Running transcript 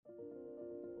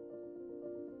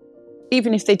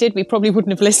even if they did, we probably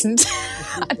wouldn't have listened.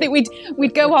 I think we'd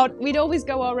always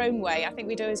go our own way. I think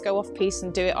we'd always go off piece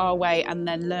and do it our way and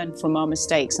then learn from our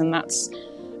mistakes. And I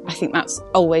think that's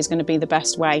always going to be the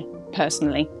best way,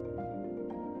 personally.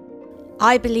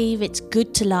 I believe it's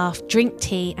good to laugh, drink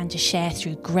tea and to share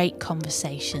through great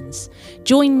conversations.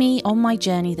 Join me on my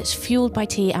journey that's fueled by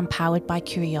tea and powered by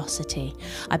curiosity.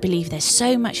 I believe there's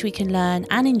so much we can learn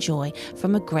and enjoy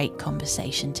from a great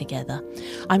conversation together.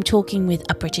 I'm talking with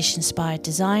a British-inspired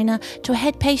designer to a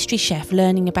head pastry chef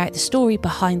learning about the story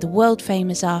behind the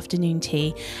world-famous afternoon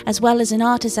tea, as well as an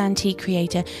artisan tea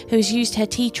creator who has used her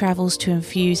tea travels to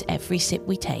infuse every sip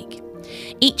we take.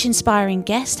 Each inspiring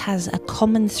guest has a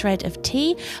common thread of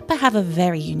tea, but have a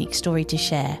very unique story to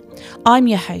share. I'm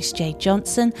your host, Jade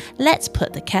Johnson. Let's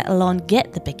put the kettle on,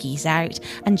 get the bickies out,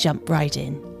 and jump right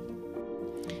in.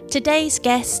 Today's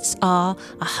guests are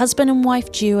a husband and wife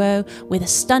duo with a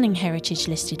stunning heritage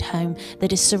listed home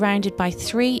that is surrounded by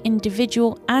 3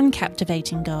 individual and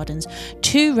captivating gardens,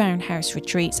 2 roundhouse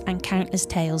retreats and countless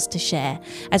tales to share.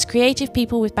 As creative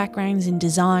people with backgrounds in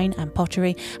design and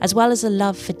pottery, as well as a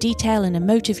love for detail and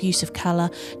emotive use of colour,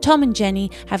 Tom and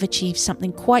Jenny have achieved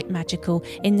something quite magical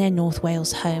in their North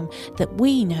Wales home that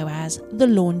we know as the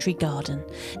Laundry Garden.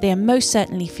 They are most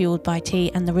certainly fueled by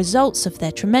tea, and the results of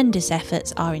their tremendous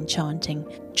efforts are enchanting.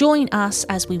 Join us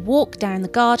as we walk down the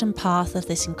garden path of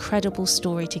this incredible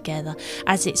story together,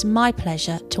 as it's my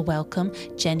pleasure to welcome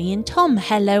Jenny and Tom.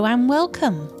 Hello and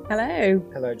welcome. Hello.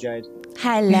 Hello, Jade.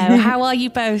 Hello. How are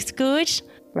you both? Good?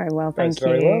 Very well, thank you.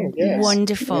 Very well, yes.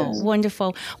 Wonderful, Yes.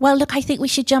 wonderful. Well, look, I think we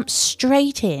should jump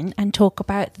straight in and talk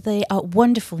about the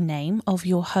wonderful name of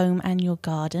your home and your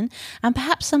garden, and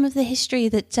perhaps some of the history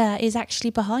that is actually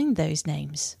behind those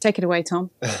names. Take it away, Tom.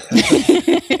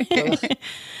 Well,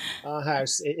 our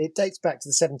house, it dates back to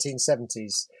the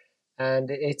 1770s, and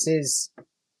it's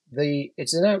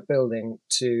an outbuilding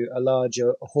to a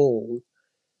larger hall,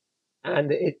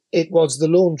 and it was the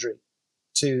laundry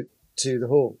to the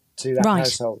hall, to that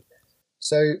household.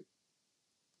 So,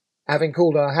 having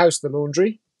called our house the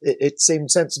laundry, it seemed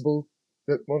sensible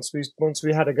that once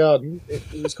we had a garden, it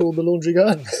was called the Laundry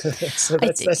Garden. So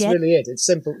that's really it. It's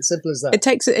simple as that. It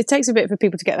takes a bit for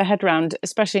people to get their head around,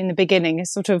 especially in the beginning.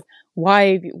 It's sort of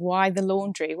why the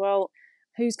laundry? Well,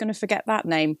 who's going to forget that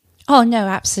name? Oh, no,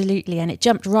 absolutely. And it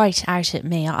jumped right out at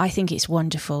me. I think it's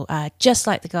wonderful, just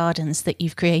like the gardens that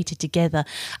you've created together,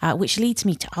 which leads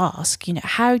me to ask,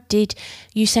 how did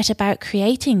you set about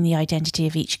creating the identity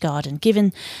of each garden,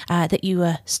 given that you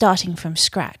were starting from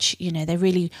scratch? There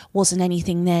really wasn't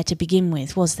anything there to begin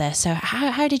with, was there? So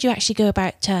how did you actually go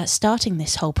about starting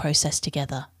this whole process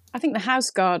together? I think the house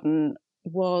garden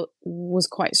was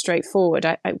quite straightforward.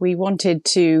 We wanted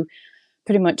to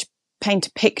pretty much paint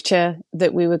a picture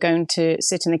that we were going to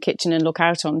sit in the kitchen and look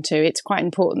out onto. It's quite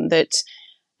important that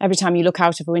every time you look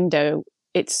out of a window,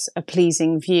 it's a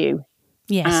pleasing view.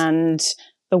 Yes. And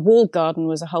the wall garden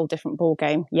was a whole different ball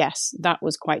game. Yes, that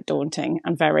was quite daunting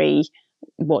and very,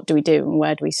 what do we do and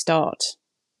where do we start?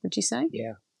 Would you say?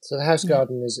 Yeah. So the house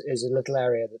garden is a little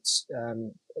area that's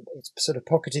it's sort of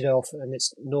pocketed off, and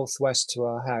it's northwest to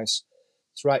our house.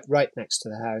 It's right next to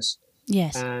the house.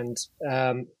 Yes. And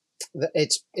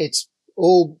it's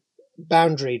all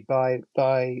boundaried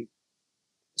by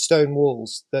stone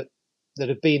walls that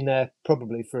have been there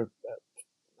probably for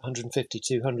 150,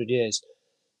 200 years.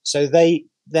 So they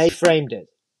framed it.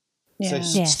 Yeah.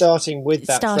 So starting with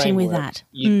that framework,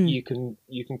 you can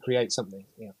create something.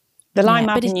 Yeah. The Lime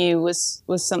Avenue was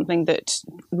something that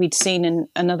we'd seen in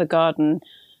another garden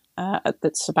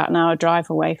that's about an hour drive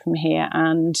away from here,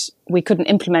 and we couldn't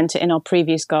implement it in our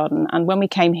previous garden. And when we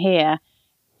came here,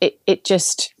 it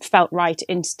just felt right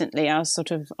instantly. I was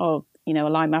sort of, a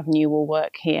Lime Avenue will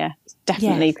work here.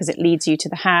 Definitely, because it leads you to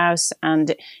the house,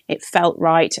 and it felt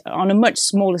right on a much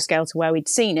smaller scale to where we'd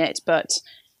seen it, but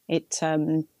it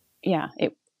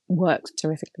worked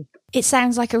terrifically. It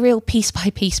sounds like a real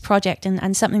piece-by-piece project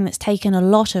and something that's taken a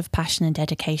lot of passion and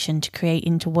dedication to create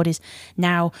into what is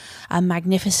now a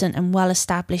magnificent and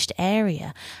well-established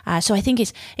area. So I think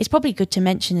it's probably good to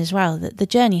mention as well that the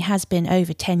journey has been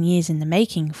over 10 years in the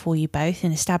making for you both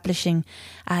in establishing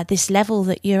this level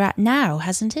that you're at now,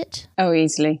 hasn't it? Oh,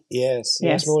 easily. Yes.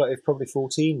 It's more like probably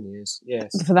 14 years.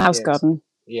 Yes. For the house garden.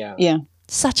 Yeah. Yeah.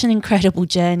 Such an incredible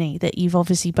journey that you've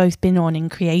obviously both been on in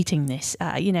creating this.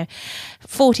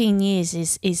 14 years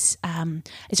is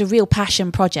a real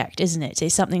passion project, isn't it?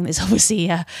 It's something that's obviously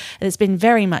that's been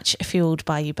very much fueled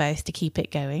by you both to keep it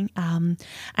going.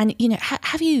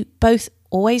 Have you both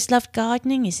always loved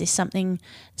gardening? Is this something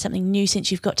new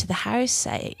since you've got to the house?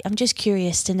 I'm just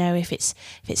curious to know if it's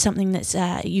something that's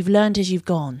you've learned as you've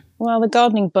gone. Well, the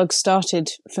gardening bug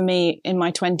started for me in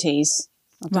my 20s.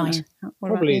 Right.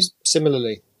 Probably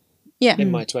similarly. Yeah. In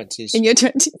my 20s. In your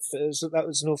 20s. That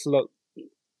was an awful lot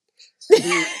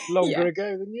longer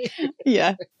ago than you.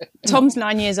 Yeah. Tom's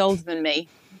 9 years older than me.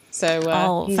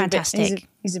 So he's fantastic.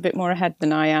 He's a bit more ahead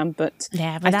than I am. But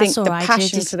but I think the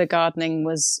passion for the gardening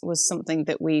was something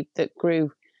that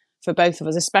grew for both of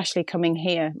us, especially coming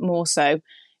here more so.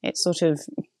 It's sort of,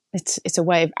 it's a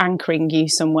way of anchoring you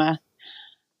somewhere.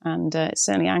 And it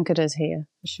certainly anchored us here,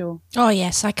 for sure. Oh,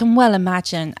 yes, I can well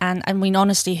imagine. And I mean,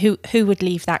 honestly, who would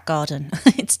leave that garden?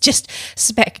 It's just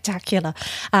spectacular.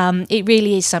 It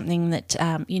really is something that,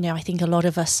 I think a lot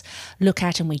of us look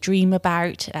at and we dream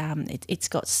about. It's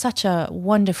got such a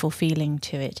wonderful feeling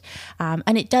to it.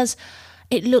 And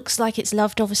it looks like it's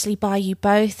loved, obviously, by you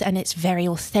both, and it's very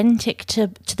authentic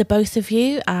to the both of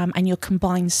you and your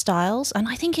combined styles. And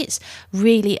I think it's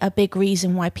really a big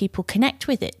reason why people connect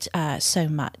with it so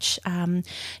much.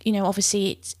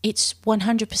 Obviously, it's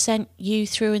 100% you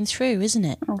through and through, isn't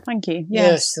it? Oh, thank you.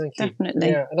 Yes, thank you. Definitely.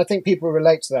 Yeah, and I think people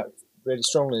relate to that really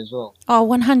strongly as well. Oh,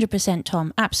 100%,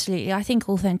 Tom. Absolutely. I think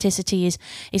authenticity is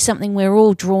something we're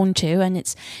all drawn to, and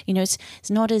it's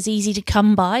not as easy to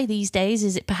come by these days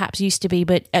as it perhaps used to be,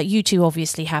 but you two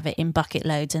obviously have it in bucket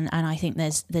loads, and I think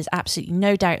there's absolutely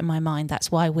no doubt in my mind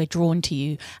that's why we're drawn to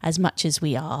you as much as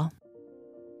we are.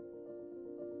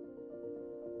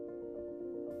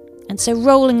 And so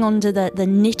rolling on to the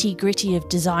nitty-gritty of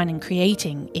design and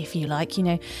creating, if you like,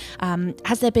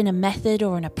 has there been a method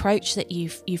or an approach that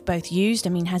you've both used? I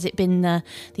mean, has it been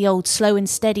the old slow and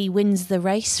steady wins the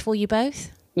race for you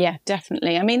both? Yeah,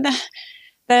 definitely. I mean,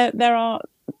 there are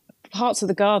parts of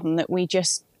the garden that we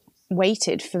just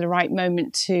waited for the right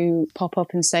moment to pop up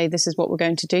and say, this is what we're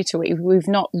going to do to it. We've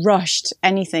not rushed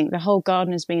anything. The whole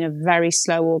garden has been a very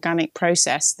slow, organic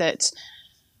process that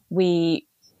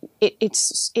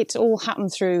it's all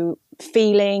happened through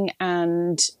feeling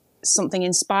and something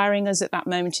inspiring us at that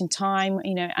moment in time,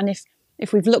 and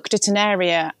if we've looked at an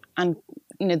area and,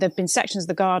 there've been sections of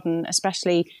the garden,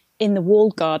 especially in the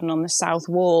walled garden on the south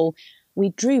wall, we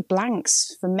drew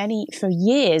blanks for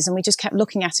years, and we just kept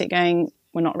looking at it going,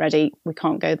 we're not ready. We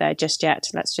can't go there just yet.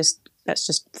 Let's just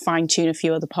fine tune a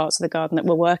few other parts of the garden that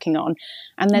we're working on.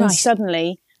 And then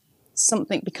Suddenly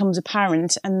something becomes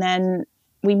apparent, and then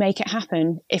we make it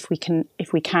happen if we can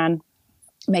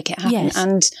make it happen. Yes.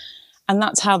 And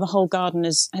that's how the whole garden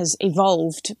has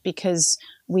evolved, because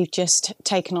we've just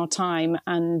taken our time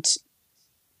and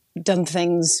done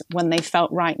things when they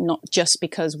felt right, not just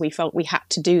because we felt we had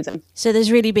to do them. So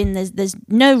there's really been, there's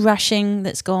no rushing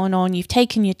that's gone on. You've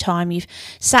taken your time, you've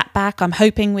sat back, I'm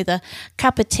hoping with a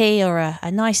cup of tea or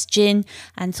a nice gin,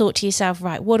 and thought to yourself,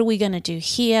 right, what are we going to do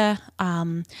here?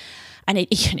 And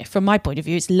it, from my point of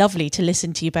view, it's lovely to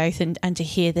listen to you both and to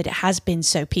hear that it has been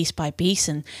so piece by piece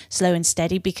and slow and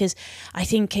steady, because I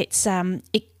think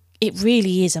it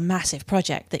really is a massive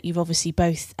project that you've obviously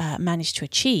both managed to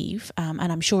achieve, and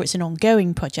I'm sure it's an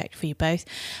ongoing project for you both.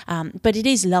 But it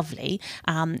is lovely,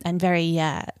 and very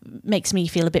makes me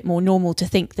feel a bit more normal to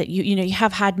think that you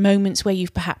have had moments where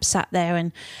you've perhaps sat there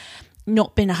and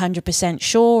not been 100%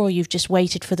 sure, or you've just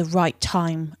waited for the right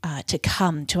time to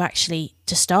come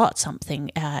to start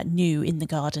something new in the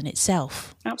garden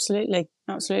itself. Absolutely,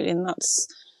 and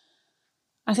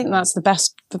I think that's the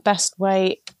best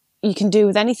way you can do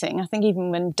with anything. I think even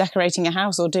when decorating a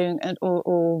house or doing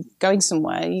or going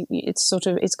somewhere,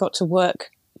 it's got to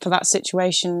work for that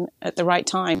situation at the right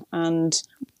time, and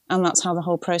that's how the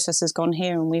whole process has gone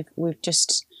here. And we've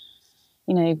just,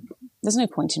 there's no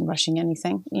point in rushing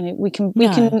anything. We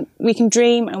can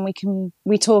dream, and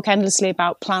we talk endlessly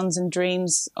about plans and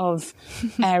dreams of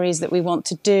areas that we want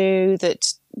to do,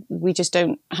 that we just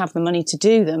don't have the money to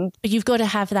do them. But you've got to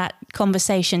have that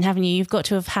conversation, haven't you? You've got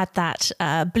to have had that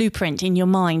blueprint in your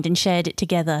mind and shared it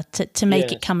together to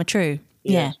make it come true.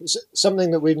 Yeah.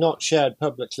 Something that we've not shared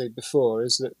publicly before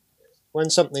is that when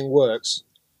something works,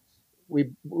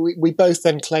 we both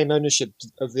then claim ownership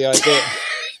of the idea.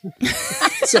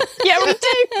 Yeah, we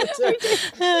do.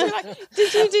 Like,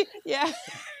 did you do? Yeah.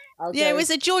 It was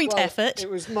a joint effort. It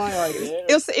was my idea.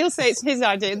 He'll say it's his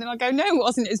idea, and then I'll go, no, it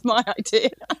wasn't. It's my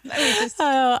idea.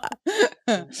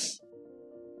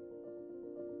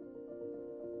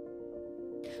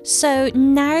 So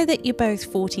now that you're both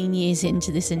 14 years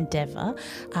into this endeavour,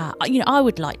 I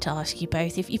would like to ask you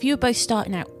both, if you were both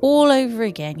starting out all over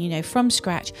again, from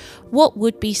scratch, what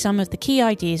would be some of the key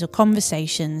ideas or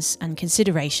conversations and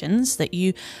considerations that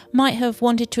you might have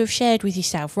wanted to have shared with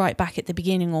yourself right back at the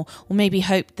beginning, or maybe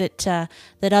hoped that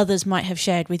others might have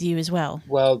shared with you as well?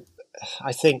 Well,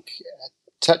 I think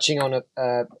touching on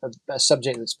a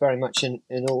subject that's very much in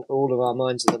all of our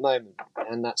minds at the moment,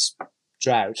 and that's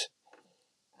drought.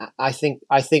 I think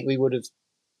we would have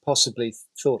possibly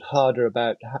thought harder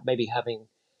about maybe having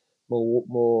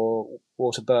more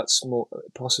water butts, more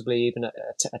possibly even a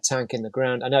tank in the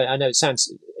ground. I know it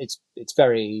sounds it's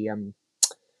very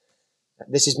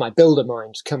this is my builder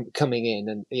mind coming in,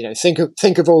 and think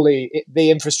of all the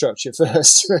infrastructure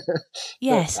first.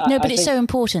 Yes, but it's so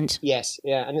important. Yes,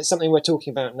 yeah, and it's something we're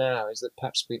talking about now, is that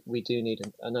perhaps we do need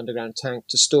an underground tank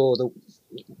to store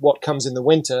what comes in the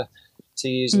winter to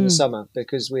use in the summer,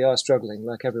 because we are struggling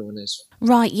like everyone is.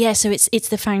 Right, yeah, so it's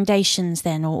the foundations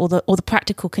then, or the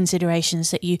practical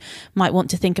considerations that you might want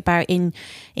to think about in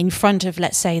front of,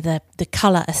 let's say, the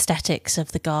colour aesthetics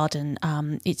of the garden.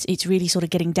 It's really sort of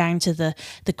getting down to the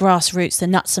grassroots, the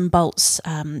nuts and bolts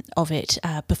of it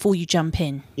before you jump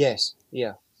in. Yes,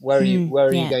 yeah. Where are you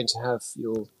going to have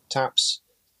your taps?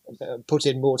 Put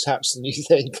in more taps than you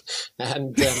think,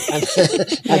 and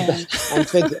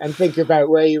think about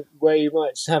where you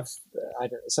might have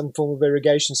some form of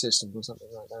irrigation system or something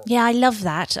like that. Yeah, I love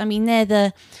that. I mean, they're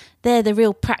the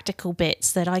real practical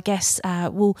bits that I guess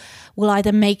will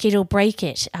either make it or break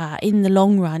it in the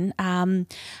long run.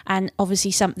 And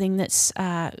obviously something that's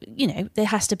there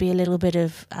has to be a little bit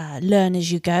of learn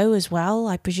as you go as well,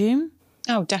 I presume.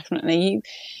 Oh, definitely.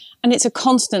 And it's a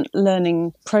constant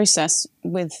learning process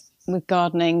with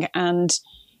gardening, and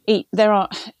there are,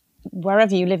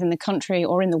 wherever you live in the country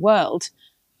or in the world,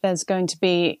 there's going to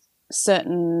be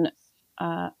certain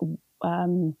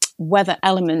weather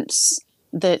elements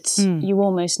that you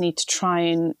almost need to try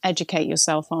and educate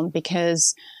yourself on,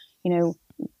 because in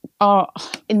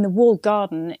the walled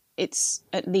garden it's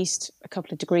at least a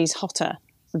couple of degrees hotter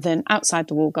than outside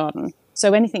the walled garden.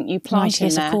 So anything you plant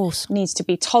in there needs to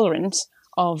be tolerant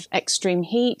of extreme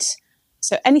heat.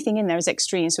 So anything in there is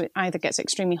extreme. So it either gets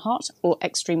extremely hot or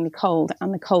extremely cold,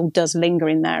 and the cold does linger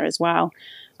in there as well.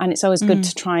 And it's always good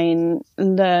to try and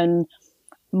learn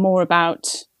more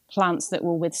about plants that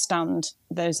will withstand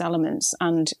those elements,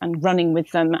 and running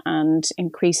with them and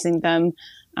increasing them.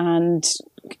 And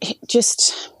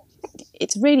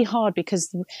it's really hard,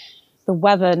 because the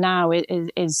weather now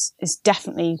is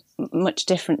definitely much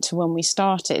different to when we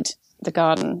started the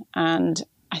garden. And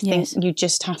I think you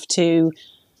just have to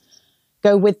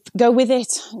go with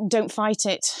it. Don't fight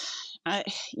it.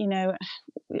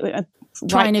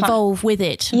 Try and evolve with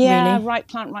it. Yeah, really. Right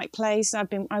plant, right place. I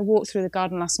walked through the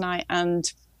garden last night,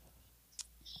 and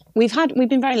we've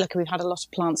been very lucky. We've had a lot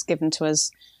of plants given to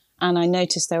us, and I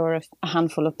noticed there were a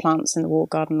handful of plants in the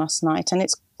walled garden last night, and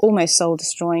it's almost soul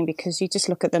destroying, because you just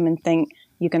look at them and think,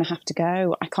 you're going to have to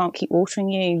go. I can't keep watering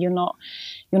you. You're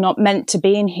not meant to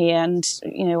be in here. And,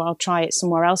 I'll try it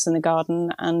somewhere else in the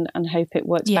garden and hope it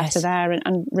works better there,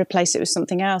 and replace it with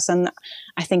something else. And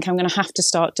I think I'm going to have to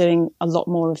start doing a lot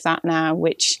more of that now,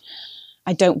 which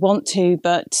I don't want to,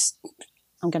 but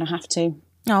I'm going to have to.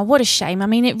 Oh, what a shame. I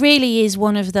mean, it really is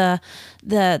one of the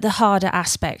harder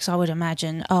aspects, I would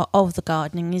imagine, of the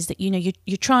gardening, is that,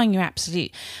 you're trying your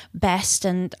absolute best.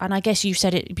 And I guess you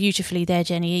said it beautifully there,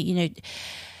 Jenny,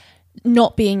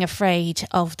 not being afraid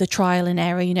of the trial and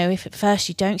error. If at first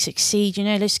you don't succeed,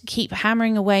 let's keep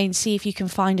hammering away and see if you can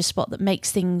find a spot that makes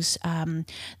things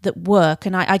that work.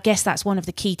 And I guess that's one of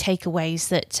the key takeaways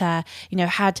that,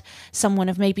 had someone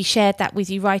have maybe shared that with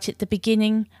you right at the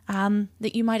beginning,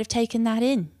 that you might have taken that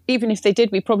in. Even if they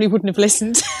did, we probably wouldn't have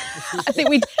listened. I think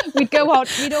we'd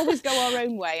always go our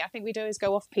own way. I think we'd always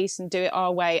go off piece and do it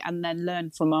our way, and then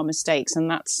learn from our mistakes.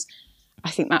 And I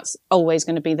think that's always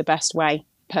going to be the best way,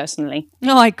 personally.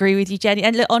 No, I agree with you, Jenny.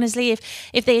 And look, honestly,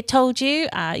 if they had told you,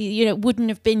 it wouldn't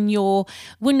have been your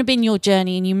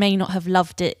journey, and you may not have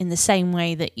loved it in the same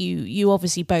way that you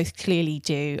obviously both clearly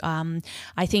do.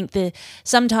 I think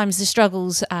sometimes the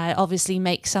struggles obviously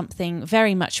make something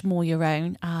very much more your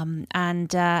own,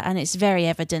 and it's very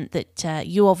evident that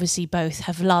you obviously both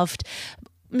have loved,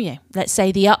 let's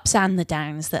say, the ups and the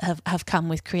downs that have come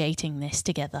with creating this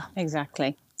together.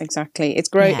 Exactly.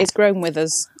 It's grown with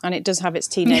us, and it does have its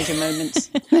teenager moments.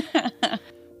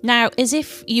 Now, as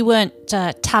if you weren't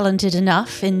talented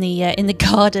enough in the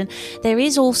garden, there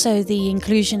is also the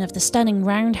inclusion of the stunning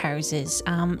roundhouses.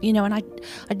 And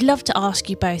I'd love to ask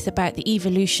you both about the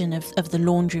evolution of the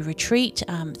laundry retreat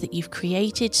that you've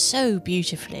created so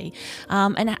beautifully,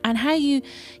 and how you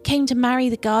came to marry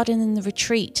the garden and the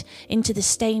retreat into the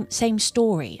same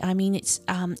story. I mean, it's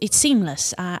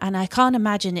seamless, and I can't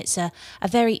imagine it's a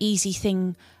very easy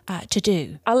thing to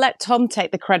do. I'll let Tom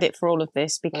take the credit for all of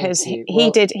this, because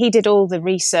he did all the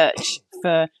research.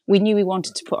 We knew we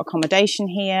wanted to put accommodation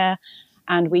here,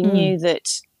 and we knew that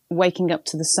waking up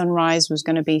to the sunrise was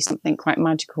going to be something quite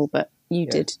magical, but you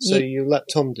did. So you let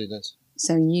Tom do this.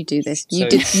 So you do this.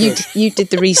 You did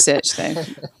the research though.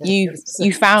 You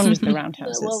found the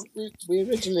roundhouses. Well, we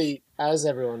originally, as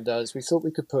everyone does, we thought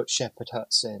we could put shepherd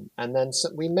huts in, and then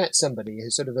we met somebody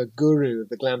who's sort of a guru of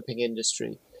the glamping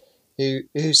industry,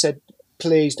 who said,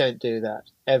 "Please don't do that.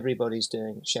 Everybody's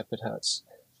doing shepherd huts."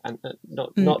 And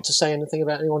not to say anything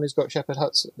about anyone who's got shepherd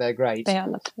huts, they're great. They are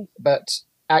lovely. But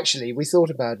actually, we thought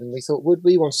about it and we thought, would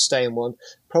we want to stay in one?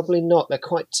 Probably not.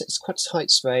 It's quite a tight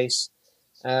space.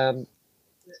 And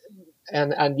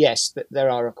yes, there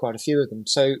are quite a few of them.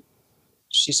 So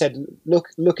she said,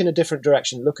 look in a different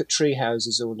direction. Look at tree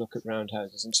houses or look at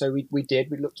roundhouses. And so we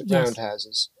did. We looked at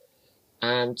roundhouses.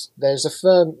 And there's a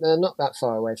firm, they're not that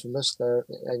far away from us. They're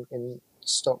in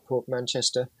Stockport,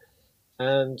 Manchester.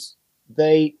 And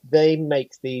they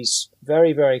make these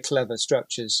very, very clever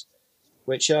structures,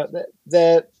 which are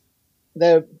they're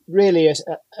really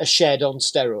a shed on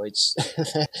steroids.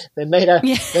 they're made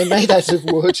out of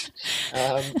wood.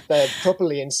 They're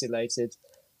properly insulated,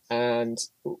 and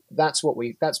that's what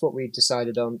we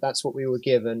decided on. That's what we were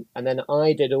given, and then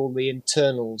I did all the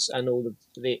internals and all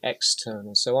the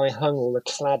externals. So I hung all the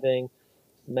cladding,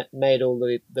 made all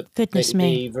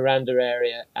the veranda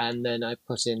area, and then I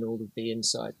put in all of the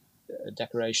inside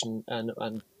decoration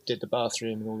and did the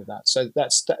bathroom and all of that. So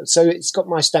so it's got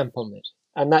my stamp on it,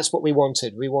 and that's what we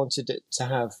wanted. We wanted it to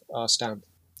have our stamp,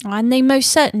 and they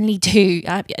most certainly do.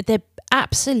 They're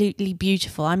absolutely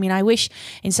beautiful. I mean, I wish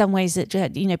in some ways that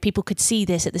people could see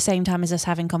this at the same time as us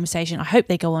having conversation. I hope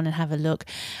they go on and have a look.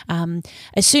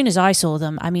 As soon as I saw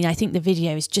them, I mean, I think the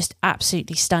video is just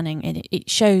absolutely stunning, and it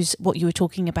shows what you were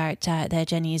talking about there,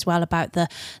 Jenny, as well, about the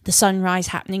sunrise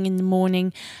happening in the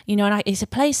morning. And it's a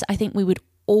place I think we would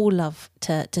all love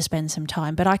to spend some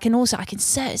time. But I can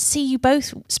see you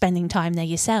both spending time there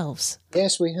yourselves.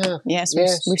 Yes, we have. Yes.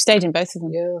 We've stayed in both of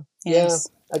them. Yeah. Yes.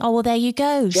 Yeah. Oh, well, there you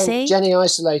go. See? Jenny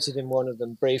isolated in one of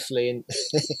them briefly in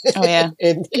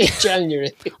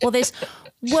January. Well, there's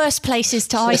worse places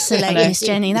to isolate, Miss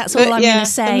Jenny. That's all I'm going to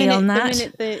say on that.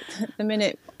 The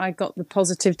minute I got the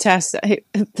positive test,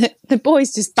 the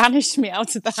boys just banished me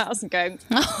out of the house and go.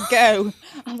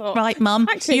 I thought, right, Mum,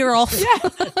 actually, you're off.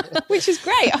 Yeah, which is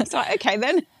great. I was like, okay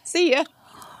then, see ya.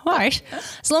 Right.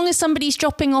 As long as somebody's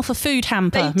dropping off a food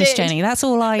hamper, Miss Jenny, that's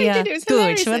all I... They did. It was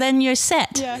hilarious. Well, then you're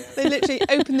set. Yeah, they literally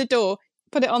opened the door,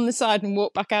 put it on the side and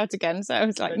walked back out again. So it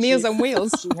was like Meals on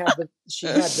Wheels. She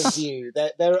had the view.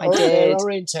 They're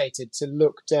orientated to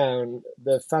look down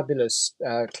the fabulous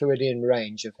Clwydian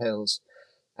range of hills.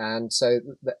 And so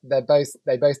they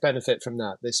both benefit from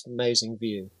that, this amazing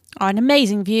view. An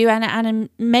amazing view and an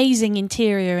amazing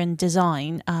interior and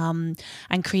design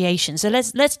and creation. So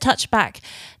let's touch back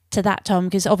to that, Tom,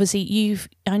 because obviously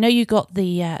I know you got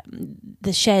the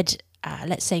shed,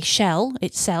 let's say shell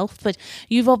itself, but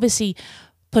you've obviously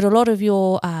put a lot of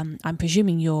your, I'm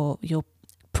presuming your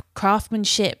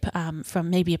craftsmanship from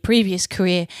maybe a previous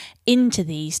career into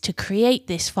these to create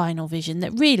this final vision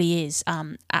that really is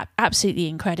absolutely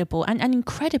incredible and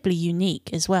incredibly unique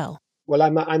as well. Well,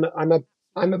 I'm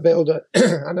a builder.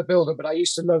 I'm a builder, but I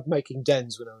used to love making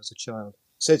dens when I was a child.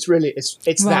 So it's really, it's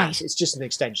right. That. It's just an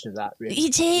extension of that, really.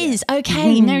 It is. Yeah.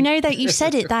 Okay. No, that you've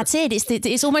said it. That's it.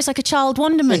 It's almost like a child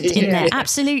wonderment in there.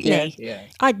 Absolutely. Yeah.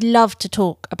 I'd love to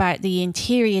talk about the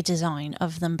interior design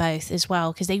of them both as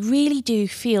well, because they really do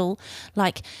feel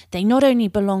like they not only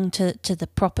belong to the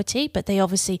property, but they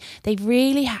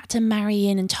really had to marry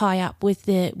in and tie up with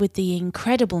the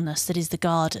incredibleness that is the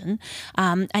garden,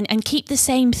 and keep the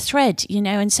same thread,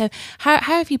 And so how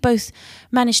have you both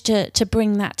managed to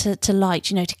bring that to light?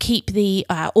 To keep the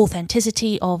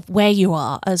authenticity of where you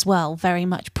are as well very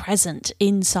much present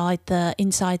inside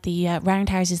the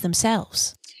roundhouses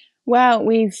themselves. Well,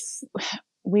 we've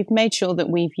made sure that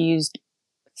we've used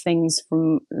things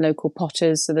from local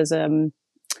potters. So there's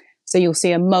so you'll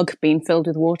see a mug being filled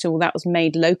with water. Well, that was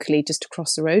made locally just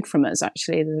across the road from us.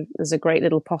 Actually, there's a great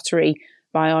little pottery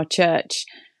by our church,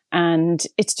 and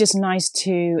it's just nice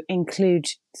to include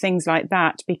things like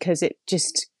that because it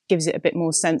just gives it a bit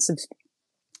more sense of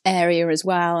area as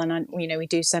well. And we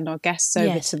do send our guests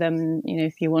over to them.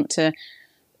 If you want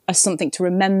something to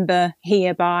remember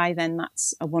hereby, then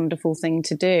that's a wonderful thing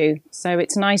to do. So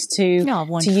it's nice to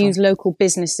use local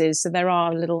businesses. So there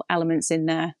are little elements in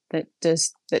there that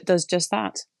does just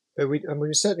that. But we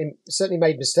certainly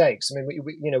made mistakes. I mean,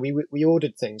 we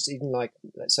ordered things, even like,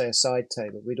 let's say, a side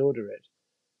table. We'd order it,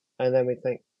 and then we'd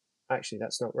think, actually,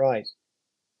 that's not right.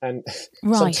 And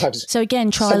right. sometimes, so again,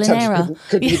 trial and error.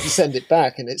 Couldn't even send it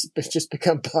back, and it's just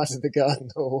become part of the garden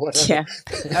or whatever. Yeah.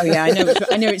 Oh yeah,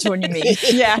 I know which one you mean.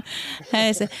 Yeah.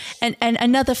 And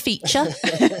another feature.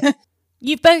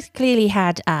 You've both clearly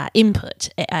had input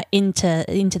into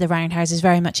the roundhouses,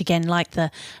 very much again like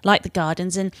the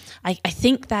gardens, and I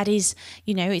think that is,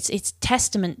 it's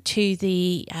testament to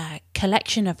the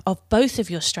collection of both of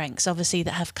your strengths, obviously,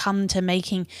 that have come to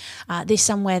making this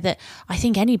somewhere that I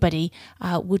think anybody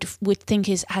would think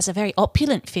has a very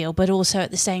opulent feel, but also at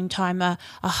the same time a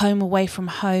home away from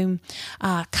home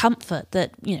comfort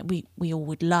that we all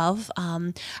would love.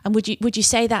 And would you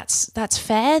say that's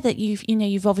fair, that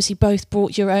you've obviously both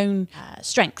brought your own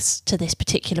strengths to this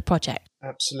particular project?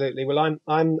 Absolutely. Well,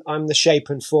 I'm the shape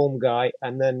and form guy,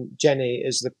 and then Jenny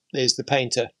is the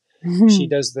painter. She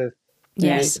does the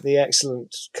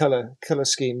excellent color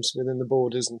schemes within the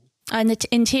borders and the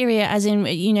interior, as in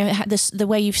the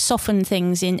way you've softened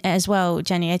things in as well,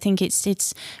 Jenny. I think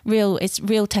it's real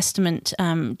testament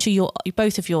to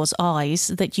both of yours eyes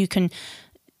that you can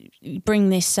bring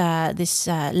this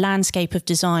landscape of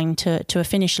design to a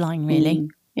finish line, really.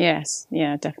 Yes,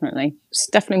 yeah, definitely. It's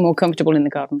definitely more comfortable in the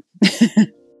garden.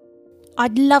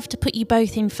 I'd love to put you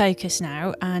both in focus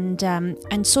now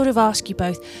and sort of ask you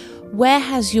both, where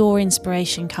has your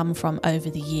inspiration come from over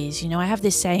the years? I have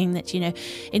this saying that,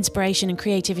 inspiration and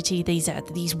creativity, these are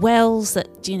these wells that,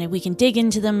 we can dig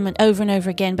into them and over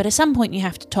again, but at some point you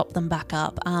have to top them back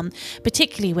up,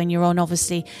 particularly when you're on,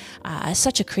 obviously,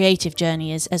 such a creative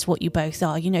journey as what you both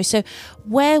are, So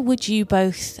where would you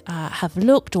both have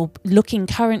looked or looking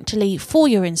currently for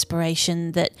your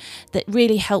inspiration that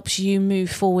really helps you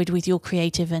move forward with your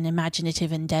creative and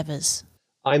imaginative endeavours?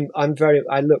 I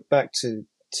look back to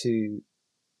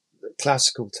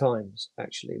classical times,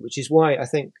 actually, which is why I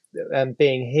think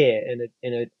being here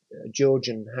in a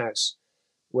Georgian house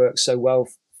works so well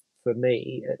for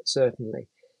me, certainly,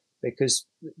 because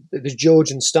the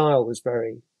Georgian style was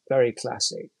very, very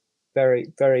classic,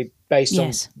 very, very based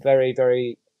on very,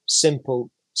 very simple,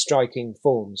 striking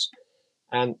forms,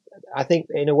 and I think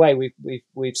in a way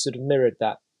we've sort of mirrored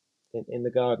that in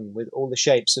the garden, with all the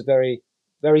shapes are very,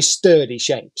 very sturdy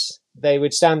shapes. They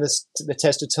would stand the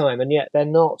test of time, and yet they're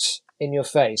not in your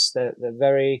face. They're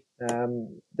very,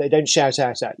 they don't shout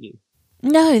out at you.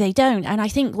 No, they don't. And I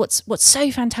think what's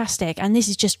so fantastic, and this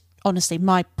is just honestly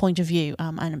my point of view,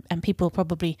 and people will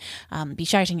probably be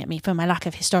shouting at me for my lack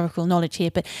of historical knowledge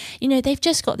here, but they've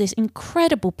just got this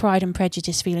incredible Pride and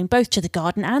Prejudice feeling both to the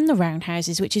garden and the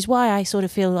roundhouses, which is why I sort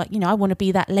of feel like I want to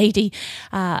be that lady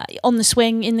on the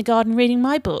swing in the garden reading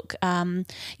my book,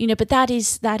 but that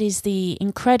is the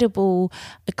incredible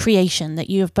creation that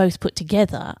you have both put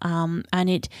together, and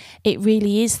it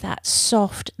really is that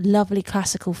soft, lovely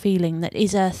classical feeling that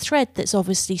is a thread that's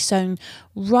obviously sewn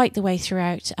right the way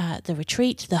throughout the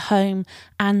retreat, the home,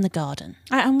 and the garden.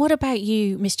 And what about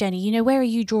you, Miss Jenny? Where are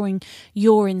you drawing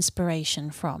your inspiration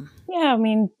from? Yeah, I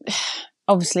mean,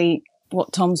 obviously,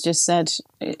 what Tom's just said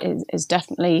is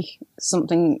definitely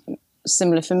something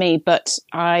similar for me. But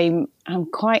I'm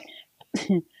quite.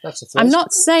 I'm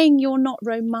not saying you're not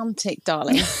romantic,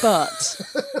 darling, but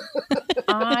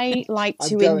I like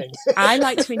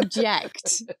to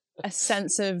inject a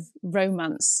sense of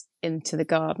romance into the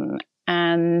garden.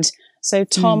 And so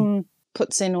Tom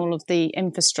puts in all of the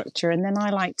infrastructure, and then I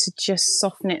like to just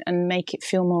soften it and make it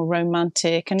feel more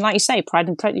romantic. And like you say, Pride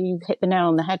and Prejudice, you hit the nail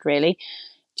on the head, really,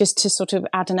 just to sort of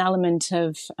add an element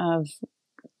of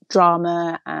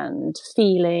drama and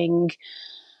feeling.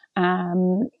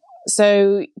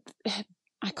 So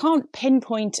I can't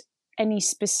pinpoint any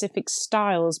specific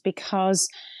styles, because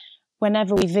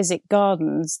whenever we visit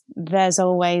gardens, there's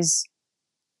always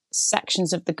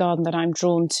sections of the garden that I'm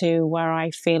drawn to where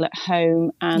I feel at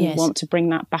home and want to bring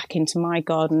that back into my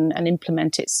garden and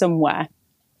implement it somewhere.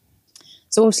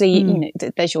 So obviously,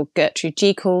 there's your Gertrude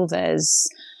Jekyll, there's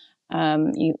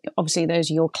obviously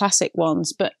those are your classic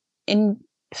ones, but in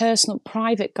personal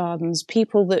private gardens,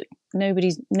 people that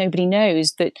nobody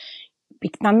knows that.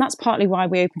 And that's partly why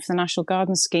we opened for the National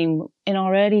Garden Scheme. In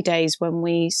our early days, when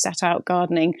we set out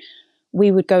gardening, we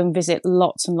would go and visit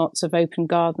lots and lots of open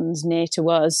gardens near to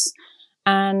us.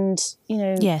 And,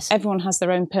 everyone has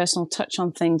their own personal touch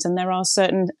on things. And there are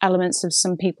certain elements of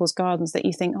some people's gardens that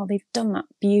you think, oh, they've done that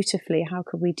beautifully. How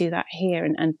could we do that here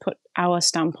and put our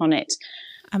stamp on it?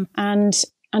 And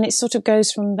it sort of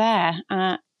goes from there.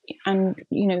 And,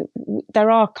 there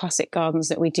are classic gardens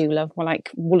that we do love,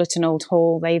 like Woollerton Old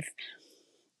Hall.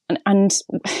 And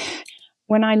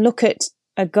when I look at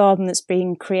a garden that's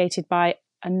being created by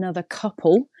another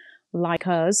couple like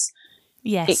us,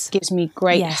 it gives me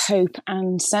great hope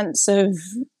and sense of,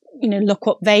 look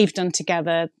what they've done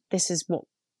together. This is what,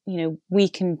 we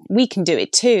can do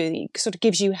it too. It sort of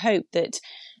gives you hope that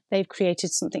they've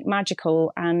created something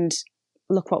magical, and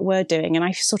look what we're doing. And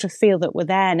I sort of feel that we're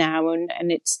there now, and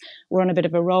we're on a bit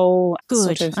of a roll.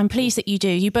 Good. Sort of. I'm pleased that you do.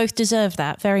 You both deserve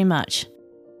that very much.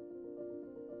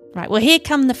 Right, well, here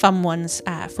come the fun ones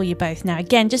for you both. Now,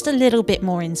 again, just a little bit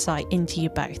more insight into you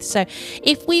both. So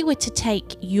if we were to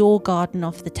take your garden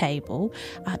off the table,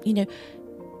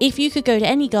 if you could go to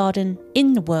any garden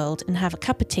in the world and have a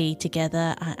cup of tea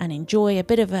together and enjoy a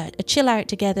bit of a chill out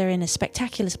together in a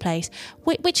spectacular place,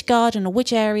 which garden or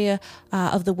which area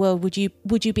of the world would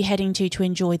you be heading to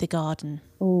enjoy the garden?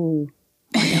 Ooh.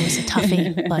 I know it's a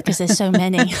toughie, because there's so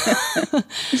many.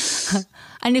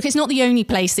 And look, it's not the only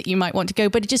place that you might want to go,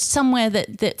 but just somewhere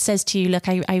that says to you, look,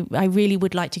 I really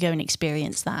would like to go and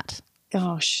experience that.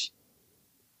 Gosh,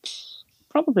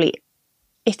 probably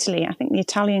Italy. I think the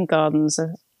Italian gardens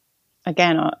are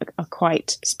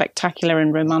quite spectacular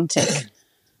and romantic.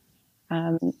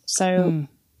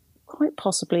 Quite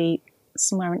possibly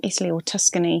somewhere in Italy or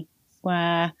Tuscany,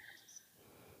 where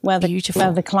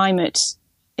the climate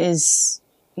is,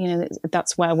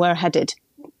 that's where we're headed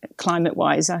climate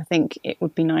wise. I think it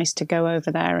would be nice to go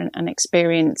over there and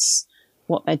experience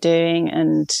what they're doing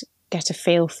and get a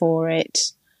feel for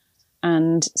it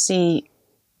and see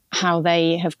how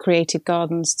they have created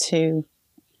gardens to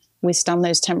withstand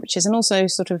those temperatures, and also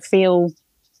sort of feel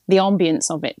the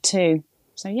ambience of it too.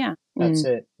 So yeah, that's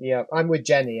it. Yeah, I'm with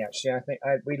Jenny actually. I think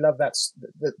we love that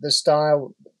the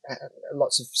style.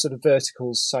 Lots of sort of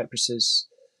verticals, cypresses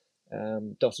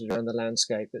dotted around the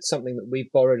landscape. It's something that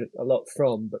we've borrowed a lot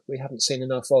from, but we haven't seen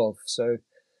enough of. So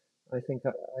I think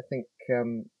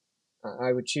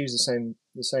I would choose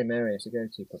the same area to go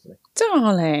to, probably.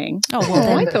 Darling. Oh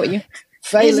well, I thought you.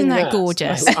 Isn't that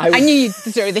gorgeous? I knew you'd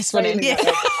throw this one in. Yeah.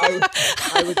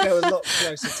 I would go a lot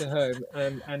closer to home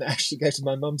and actually go to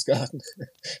my mum's garden,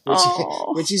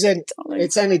 which is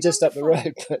it's only just up the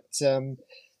road, but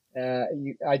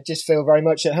I just feel very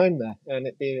much at home there, and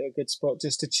it'd be a good spot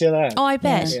just to chill out. Oh, I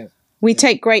bet. Yeah. We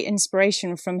take great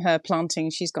inspiration from her planting.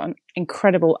 She's got an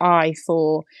incredible eye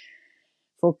for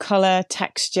colour,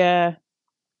 texture,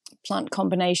 plant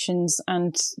combinations,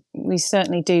 and we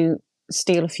certainly do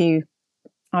steal a few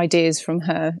ideas from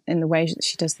her in the way that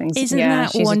she does things. Isn't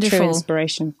that she's wonderful? A true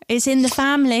inspiration. It's in the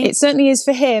family. It certainly is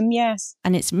for him, yes.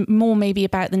 And it's more maybe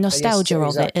about the nostalgia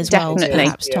of it as well, Definitely.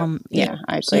 perhaps, Tom. Yeah,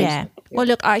 I agree. Yeah. Well,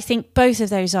 look, I think both of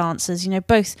those answers,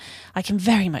 both, I can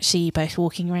very much see you both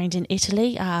walking around in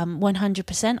Italy,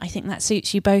 100%. I think that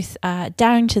suits you both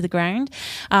down to the ground.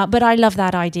 But I love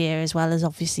that idea, as well as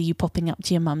obviously you popping up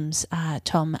to your mum's,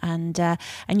 Tom, and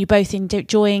you both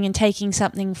enjoying and taking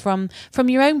something from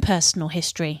your own personal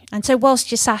history. And so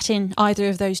whilst you're sat in either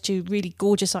of those two really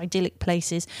gorgeous, idyllic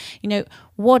places,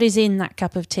 what is in that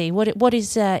cup of tea? What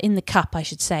is in the cup, I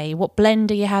should say? What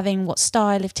blend are you having? What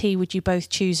style of tea would you both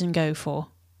choose and go for?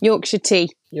 Yorkshire tea.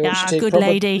 Tea, good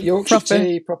lady. Yorkshire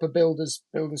tea, proper builder's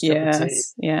cup of tea.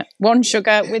 Yeah. 1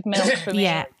 sugar with milk for me.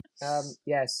 Yeah.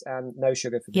 Yes, and no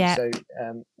sugar for me. Yeah. So,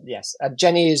 yes.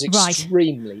 Jenny is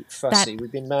extremely fussy.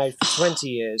 We've been married for 20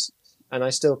 years. And I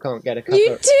still can't get a cup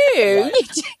You of do. I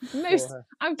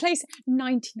would place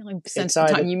 99% of the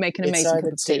time you make an amazing cup of tea.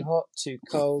 It's either too hot, too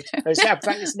cold. In fact,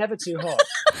 it's never too hot.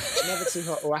 It's never too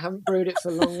hot. Or I haven't brewed it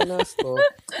for long enough. Or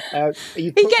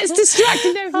he gets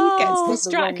distracted. No, he gets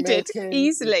distracted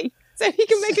easily. So he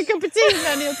can make a cup of tea and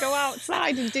then he'll go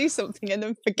outside and do something and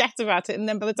then forget about it. And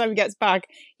then by the time he gets back,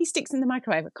 he sticks in the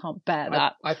microwave. I can't bear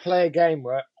that. I play a game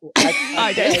where I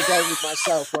play a game with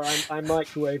myself where I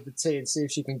microwave the tea and see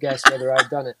if she can guess whether I've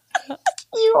done it.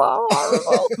 You are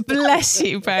horrible. Bless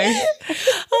you both.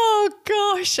 Oh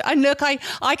gosh. And look, I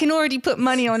can already put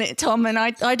money on it, Tom, and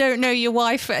I don't know your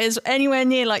wife is anywhere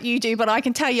near like you do, but I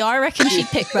can tell you, I reckon she'd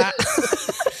pick that.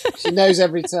 She knows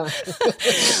every time.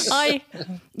 I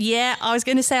was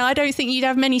going to say, I don't think you'd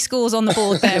have many scores on the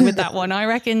board there with that one. I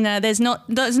reckon there's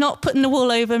not putting the wool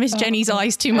over Miss Jenny's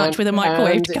eyes too much with a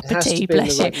microwaved cup of tea.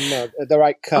 Bless you. The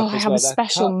right cup. I have a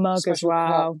special mug as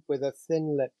well. Cup with a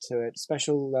thin lip to it.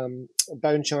 Special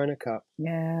bone china cup.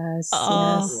 Yes.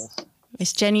 Yes.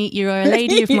 Miss Jenny, you're a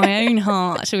lady of my own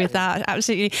heart with that,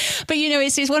 absolutely. But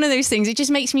it's one of those things. It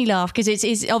just makes me laugh because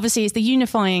it's obviously it's the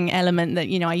unifying element that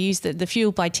I use the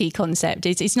fueled by tea concept.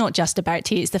 It's not just about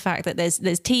tea. It's the fact that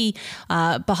there's tea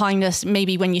behind us.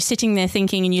 Maybe when you're sitting there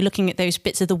thinking and you're looking at those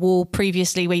bits of the wall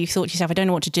previously where you thought to yourself, I don't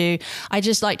know what to do. I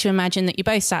just like to imagine that you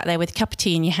both sat there with a cup of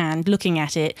tea in your hand, looking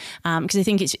at it, because I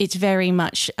think it's very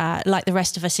much like the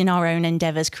rest of us in our own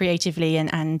endeavours creatively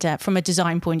and from a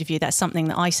design point of view. That's something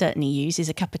that I certainly use. use is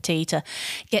a cup of tea to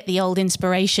get the old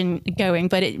inspiration going.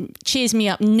 But it cheers me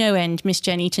up no end, Miss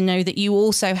Jenny, to know that you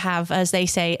also have, as they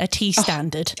say, a tea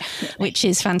standard, which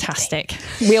is fantastic.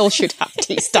 We all should have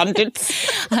tea standards.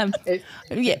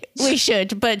 Yeah, we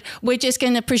should, but we're just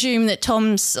going to presume that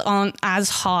Tom's aren't as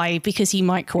high because he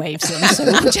microwaves them. So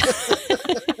we'll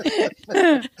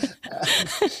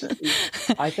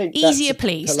I think easier,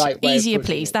 please. Easier,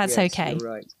 please. That's okay. You're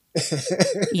right.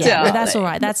 Yeah, no, that's all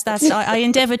right. That's I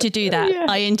endeavour to do that. Yeah.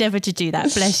 I endeavour to do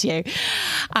that. Bless you.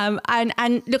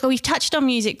 And look, we've touched on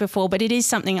music before, but it is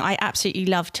something I absolutely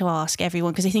love to ask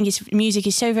everyone, because I think music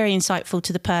is so very insightful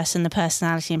to the person, the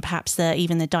personality, and perhaps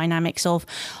even the dynamics of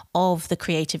the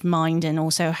creative mind, and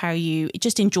also how you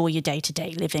just enjoy your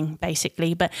day-to-day living,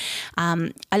 basically. But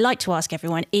I like to ask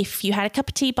everyone, if you had a cup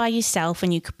of tea by yourself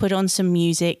and you could put on some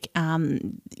music,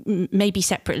 maybe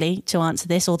separately to answer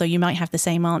this, although you might have the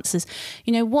same answers,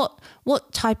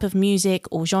 what type of music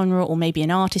or genre, or maybe an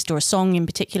artist or a song in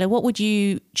particular, what would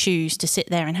you choose to sit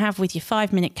there and have with your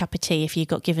 5-minute cup of tea if you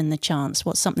got given the chance?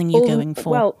 What's something you're going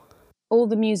for? Well, all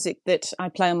the music that I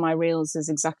play on my reels is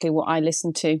exactly what I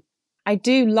listen to. I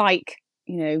do like,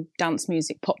 dance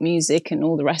music, pop music, and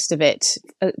all the rest of it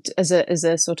as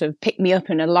a sort of pick me up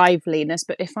and a liveliness.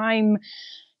 But if I'm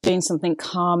doing something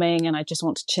calming and I just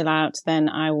want to chill out, then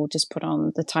I will just put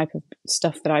on the type of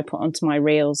stuff that I put onto my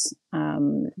reels.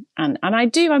 And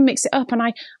I mix it up, and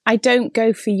I don't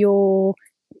go for your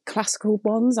classical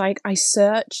ones. I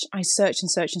search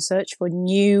for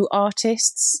new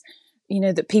artists,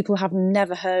 that people have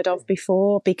never heard of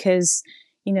before, because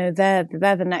they're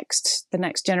the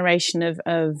next generation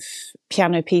of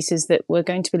piano pieces that we're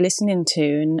going to be listening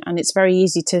to, and it's very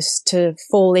easy to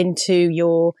fall into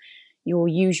your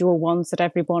usual ones that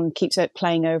everyone keeps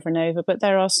playing over and over. But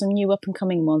there are some new up and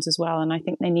coming ones as well, and I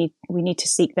think we need to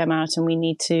seek them out, and we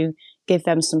need to give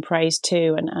them some praise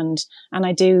too. And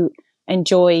I do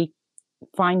enjoy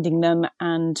finding them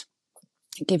and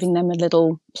giving them a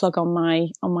little plug on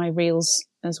my reels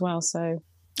as well. So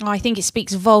I think it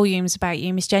speaks volumes about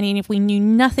you, Miss Jenny. And if we knew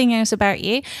nothing else about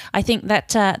you, I think that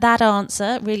that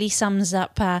answer really sums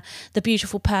up the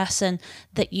beautiful person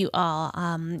that you are.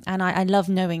 And I love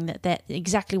knowing that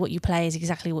exactly what you play is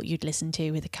exactly what you'd listen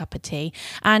to with a cup of tea.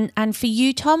 And for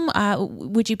you, Tom,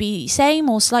 would you be same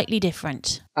or slightly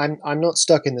different? I'm not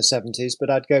stuck in the 70s, but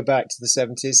I'd go back to the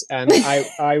 70s, and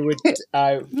I would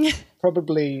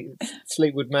probably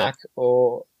Fleetwood Mac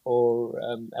or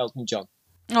Elton John.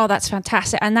 Oh, that's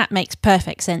fantastic. And that makes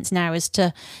perfect sense now as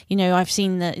to, I've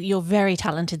seen your very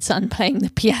talented son playing the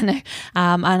piano,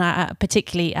 and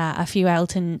particularly a few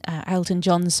Elton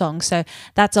John songs. So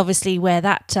that's obviously where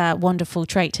that wonderful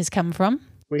trait has come from.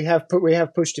 We have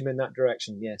pushed him in that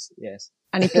direction. Yes.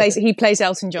 And he plays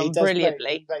Elton John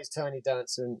brilliantly. He plays Tiny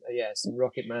Dancer and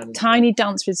Rocket Man. Tiny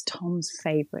Dancer is Tom's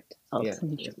favourite.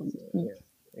 Elton John. Yeah.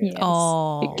 Yes.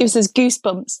 Oh, it gives us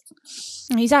goosebumps.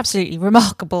 He's absolutely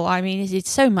remarkable. I mean, it's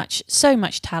so much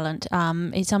talent.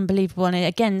 It's unbelievable, and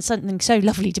again, something so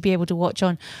lovely to be able to watch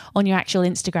on your actual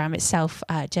Instagram itself,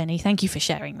 Jenny. Thank you for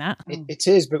sharing that. It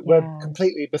is, but we're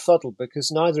completely befuddled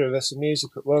because neither of us are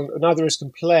musical. Well, neither of us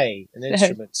can play an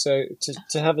instrument. So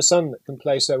to have a son that can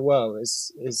play so well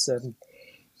is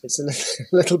it's a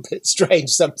little bit strange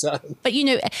sometimes. But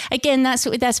again,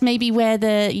 that's maybe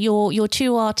where your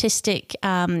two artistic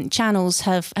channels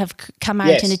have come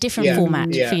out in a different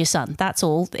format for your son. That's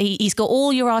all. He's got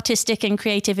all your artistic and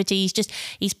creativity.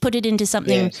 He's put it into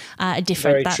something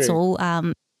different. That's true. All.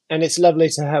 And it's lovely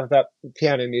to have that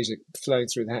piano music flowing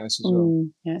through the house as well.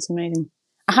 Yeah, it's amazing.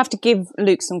 I have to give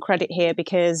Luke some credit here,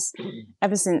 because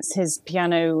ever since his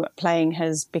piano playing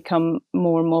has become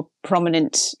more and more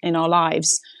prominent in our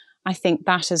lives, I think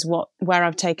that is where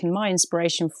I've taken my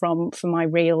inspiration from for my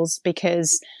reels,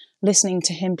 because listening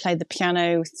to him play the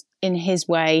piano in his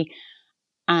way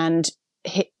and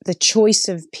the choice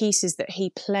of pieces that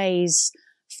he plays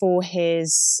for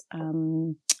his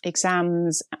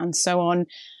exams and so on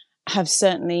have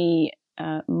certainly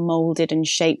molded and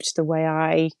shaped the way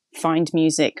I find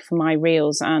music for my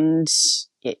reels, and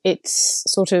it's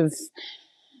sort of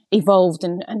evolved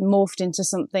and morphed into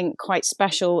something quite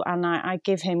special, and I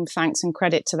give him thanks and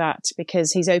credit to that,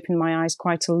 because he's opened my eyes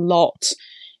quite a lot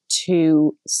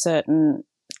to certain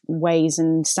ways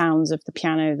and sounds of the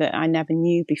piano that I never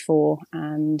knew before.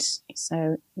 And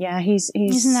so he's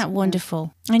isn't that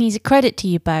wonderful? And he's a credit to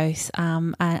you both,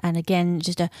 and again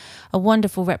just a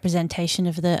wonderful representation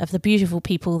of the beautiful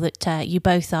people that you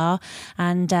both are,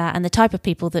 and the type of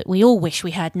people that we all wish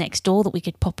we had next door, that we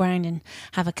could pop around and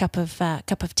have a cup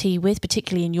of tea with,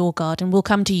 particularly in your garden. We'll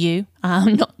come to you,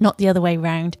 not the other way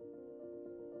round.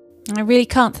 I really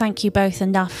can't thank you both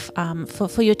enough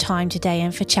for your time today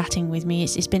and for chatting with me.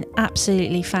 It's been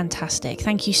absolutely fantastic.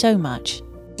 Thank you so much.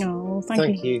 Oh,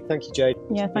 thank you. Thank you, Jade.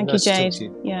 Yeah, thank Nice you, to talk Jade. to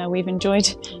you. Yeah, we've enjoyed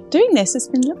doing this. It's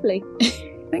been lovely.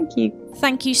 Thank you.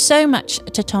 Thank you so much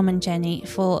to Tom and Jenny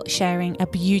for sharing a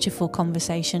beautiful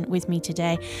conversation with me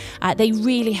today. They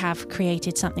really have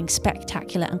created something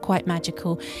spectacular and quite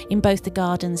magical in both the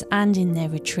gardens and in their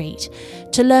retreat.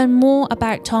 To learn more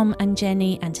about Tom and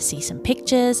Jenny and to see some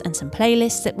pictures and some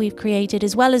playlists that we've created,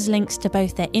 as well as links to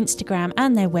both their Instagram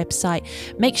and their website,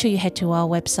 make sure you head to our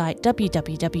website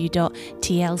www.tlc.co.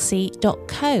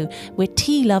 We're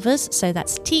tea lovers, so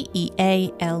that's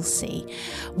TEALC.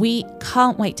 We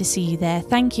can't wait to see you there.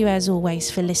 Thank you as always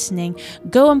for listening.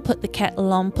 Go and put the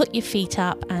kettle on, put your feet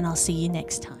up, and I'll see you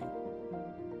next time.